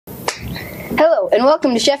Hello, and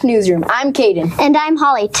welcome to Chef Newsroom. I'm Caden. And I'm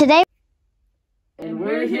Holly. Today, and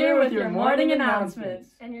we're here with your morning announcements.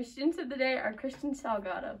 And your students of the day are Christian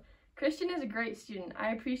Salgado. Christian is a great student.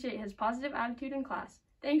 I appreciate his positive attitude in class.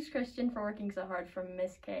 Thanks, Christian, for working so hard, from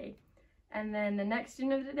Miss K. And then the next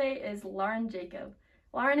student of the day is Lauren Jacob.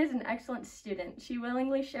 Lauren is an excellent student. She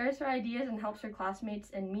willingly shares her ideas and helps her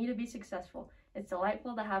classmates and me to be successful. It's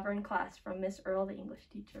delightful to have her in class, from Miss Earl, the English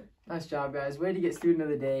teacher. Nice job, guys. Way to get student of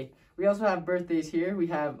the day. We also have birthdays here. We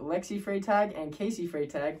have Lexi Freytag and Casey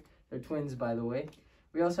Freytag. They're twins, by the way.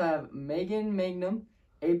 We also have Megan Magnum,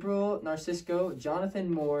 April Narcisco, Jonathan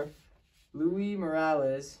Moore, Louis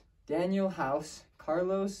Morales, Daniel House,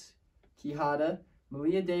 Carlos Quijada,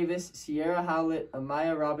 Malia Davis, Sierra Howlett,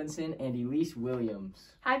 Amaya Robinson, and Elise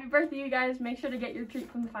Williams. Happy birthday, you guys. Make sure to get your treat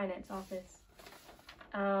from the finance office.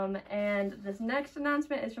 And this next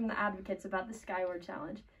announcement is from the Advocates about the Skyward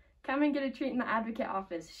Challenge. Come and get a treat in the Advocate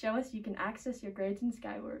office. Show us you can access your grades in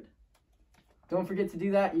Skyward. Don't forget to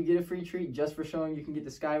do that. You get a free treat just for showing you can get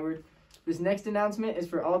to Skyward. This next announcement is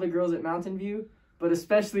for all the girls at Mountain View, but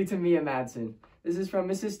especially to Mia Madsen. This is from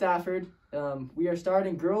Mrs. Stafford. We are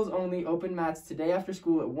starting girls-only open mats today after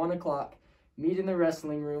school at 1 o'clock. Meet in the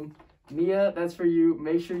wrestling room. Mia, that's for you.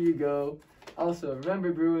 Make sure you go. Also,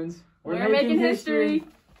 remember, Bruins, we're making history.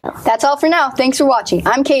 That's all for now. Thanks for watching.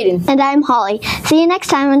 I'm Caden. and I'm Holly. See you next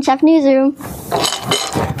time on Chef Newsroom.